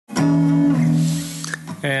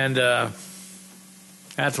And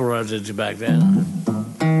that's what I did back then.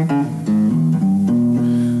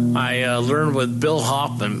 I learned with Bill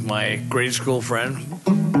Hoffman, my grade school friend.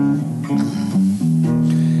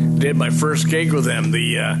 Did my first gig with him,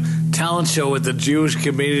 the talent show at the Jewish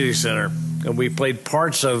Community Center. And we played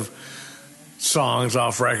parts of songs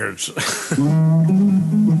off records.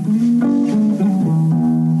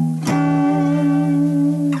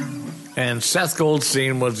 And Seth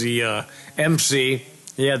Goldstein was the MC.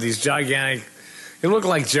 He had these gigantic, he looked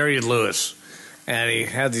like Jerry Lewis. And he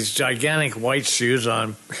had these gigantic white shoes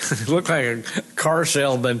on. He looked like a car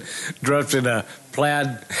salesman dressed in a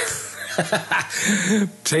plaid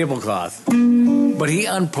tablecloth. But he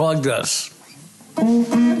unplugged us.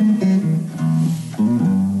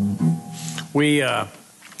 We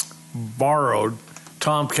borrowed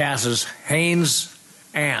Tom Cass's Haynes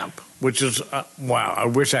amp, which is, wow, I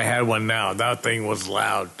wish I had one now. That thing was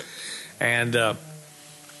loud. And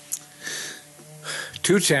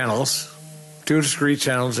 2 channels, 2 discrete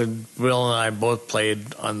channels, and Bill and I both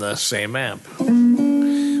played on the same amp.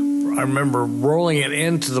 I remember rolling it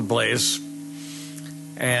into the place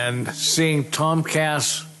and seeing Tom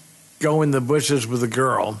Cass go in the bushes with a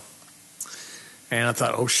girl. And I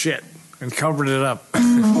thought, oh shit, and covered it up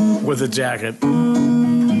with a jacket.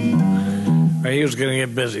 And he was going to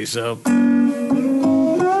get busy, so.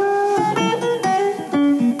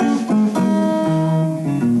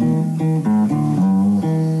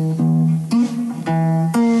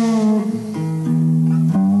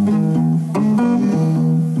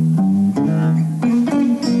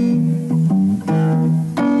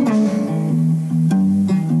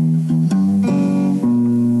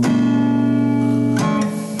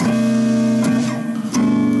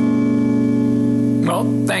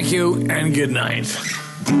 Thank you and good night.